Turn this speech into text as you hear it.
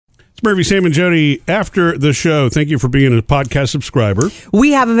Murphy, Sam, and Jody after the show. Thank you for being a podcast subscriber.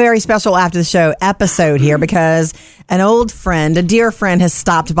 We have a very special after the show episode here because an old friend, a dear friend, has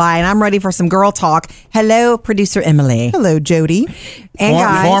stopped by, and I'm ready for some girl talk. Hello, producer Emily. Hello, Jody. And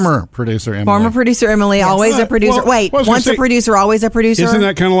guys, former producer Emily. Former producer Emily, Yes. always a producer. Wait, once a producer, always a producer. Isn't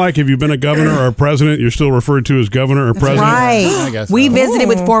that kind of like if you've been a governor or a president, you're still referred to as governor or president? Right. I guess We so. visited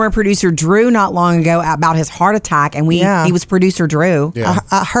with former producer Drew not long ago about his heart attack, and he was producer Drew. Yeah.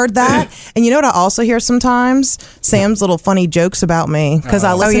 I heard that. And you know what I also hear sometimes? Sam's little funny jokes about me because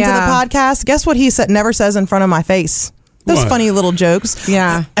I listen to the podcast. Guess what he never says in front of my face? Those What? funny little jokes.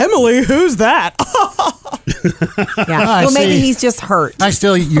 Yeah. Emily, who's that? Yeah. I Well, maybe see. he's just hurt. You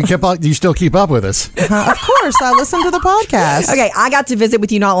still keep up with us. Of course, I listen to the podcast. Okay, I got to visit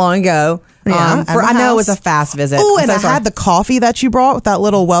with you not long ago. Yeah, at the I know it was a house. fast visit. Oh, I'm and so I sorry. had the coffee that you brought with that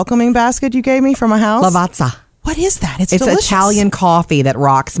little welcoming basket you gave me from my house. Lavazza. What is that? It's It's delicious. Italian coffee that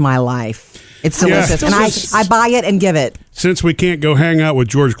rocks my life. It's delicious. Yeah. And I buy it and give it. Since we can't go hang out with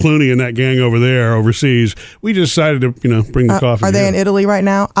George Clooney and that gang over there overseas, we decided to, bring the coffee. Are they here. in Italy right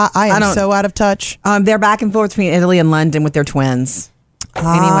now? I am don't- so out of touch. They're back and forth between Italy and London with their twins.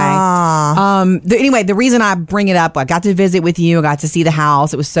 Ah. Anyway, the reason I bring it up, I got to visit with you. I got to see the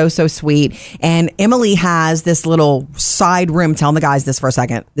house. It was so sweet. And Emily has this little side room. Telling the guys this for a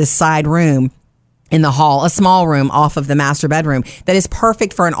second. This side room in the hall, a small room off of the master bedroom that is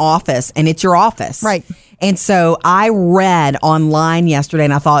perfect for an office, and it's your office. Right. And so I read online yesterday,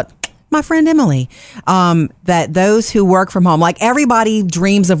 and I thought, my friend Emily, that those who work from home, like everybody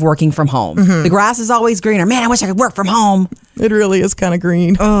dreams of working from home. Mm-hmm. The grass is always greener. Man, I wish I could work from home. It really is kind of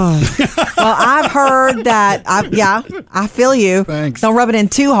green. Well, I've heard that. I feel you. Thanks. Don't rub it in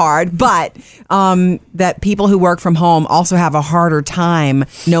too hard, but that people who work from home also have a harder time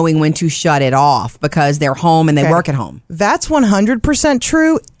knowing when to shut it off because they're home and they Okay. work at home. That's 100%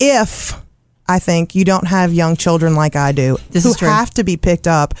 true if I think you don't have young children like I do This who is true. have to be picked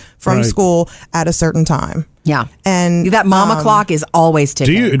up from Right. school at a certain time. Yeah, And that mama clock is always Do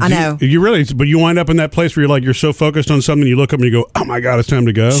ticking. you? I know. You really? But you wind up in that place where you're so focused on something, you look up and you go, "Oh my God, it's time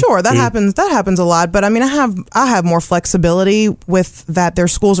to go." Sure, that Yeah. happens. That happens a lot. But I mean, I have more flexibility with that. Their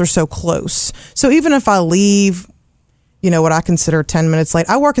schools are so close. So even if I leave, what I consider 10 minutes late,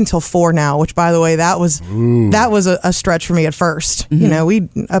 I work until 4 now. Which, by the way, that was a stretch for me at 1st. We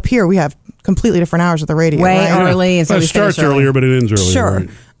up here we have completely different hours at the radio. Way right? early, and so Well, it we finish starts early. earlier, but it ends earlier. Sure.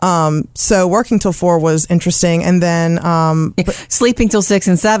 right? So working till 4 was interesting, and then Sleeping till 6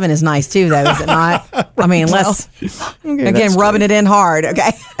 and 7 is nice too, though, is it not? I mean, let's again that's rubbing it in hard.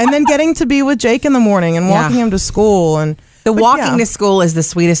 Okay. and then getting to be with Jake in the morning and walking Yeah. him to school and The but walking yeah. to school is the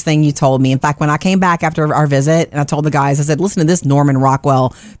sweetest thing you told me. In fact, when I came back after our visit and I told the guys, I said, listen to this Norman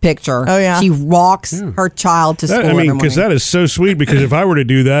Rockwell picture. Oh, yeah. She walks her child to school That, every because morning. that is so sweet. Because if I were to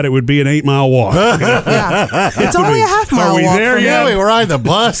do that, it would be an 8-mile walk. Yeah. It's only a half-mile Are we walk there from yet? here. We're riding the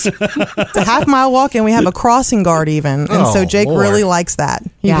bus. It's a half-mile walk, and we have a crossing guard even. And so Oh, Jake Lord. really likes that.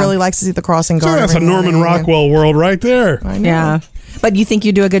 He Yeah. really likes to see the crossing So guard. that's a every Norman morning. Rockwell world right there. I know. Yeah. But you think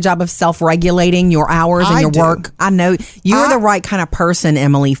you do a good job of self-regulating your hours and I your do. work? I know you're the right kind of person,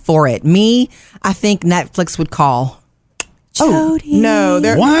 Emily, for it. Me, I think Netflix would call. Oh, no.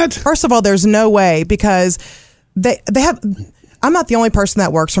 What? First of all, there's no way because they have. I'm not the only person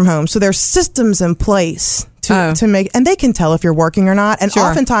that works from home, so there's systems in place to make, and they can tell if you're working or not. And Sure.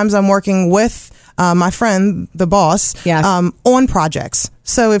 oftentimes, I'm working with my friend, the boss, Yes. on projects.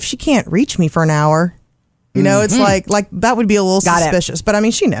 So if she can't reach me for an hour, it's like that would be a little Got it. suspicious. But I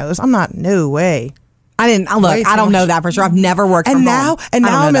mean, she knows. I'm not. No way. I didn't look. Way too I don't know much. that for sure. I've never worked And from now, home. and I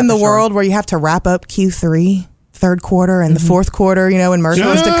don't now know I'm that in the for sure. world where you have to wrap up Q3, third quarter, and the fourth quarter. And Mercer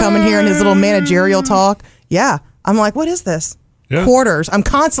wants to come in here and his little managerial talk. Yeah, I'm like, what is this? Yeah. Quarters. I'm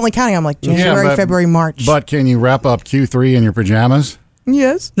constantly counting. I'm like January, but- February, March. But can you wrap up Q3 in your pajamas?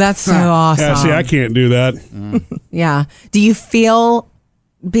 yes, That's so awesome. Yeah, see, I can't do that. Yeah. Do you feel,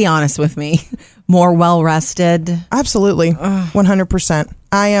 be honest with me, more well rested? absolutely, 100%.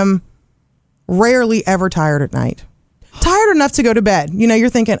 I am rarely ever tired at night. Tired enough to go to bed. You're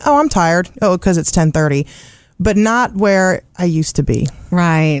thinking, oh, I'm tired. Oh, because it's 10:30. But not where I used to be.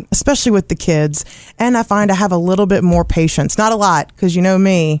 Right. Especially with the kids. And I find I have a little bit more patience. Not a lot, because you know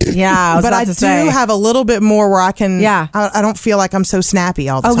me. Yeah, I was But about I to do say. have a little bit more where I can, Yeah. I don't feel like I'm so snappy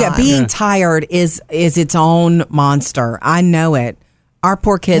all the Oh time. yeah, being tired is its own monster. I know it. Our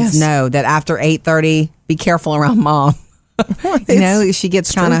poor kids Yes. know that after 8:30, be careful around mom. She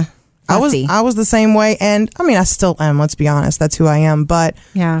gets kind of I fussy. was the same way. And I mean, I still am, let's be honest. That's who I am. But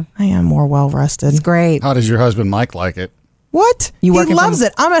Yeah, I am more well rested. it's great. How does your husband Mike like it? What? You He working loves from-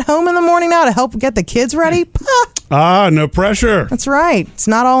 it. I'm at home in the morning now to help get the kids ready. No pressure. That's right. It's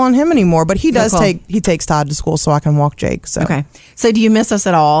not all on him anymore, but he does cool. takes Todd to school so I can walk Jake. So. Okay. So do you miss us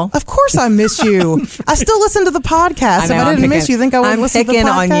at all? Of course I miss you. I still listen to the podcast. If I didn't miss you, think I wouldn't listen to the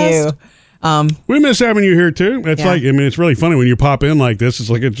podcast? On you. We miss having you here too. It's Yeah. like, I mean, it's really funny when you pop in like this. It's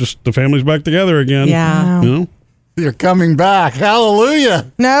like it's just the family's back together again. Yeah. You know? You're coming back.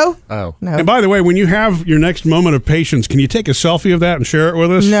 Hallelujah. No. Oh. No. And by the way, when you have your next moment of patience, can you take a selfie of that and share it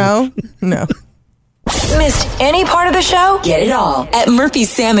with us? No. No. Missed any part of the show? Get it all at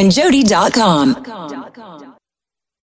murphysamandjody.com.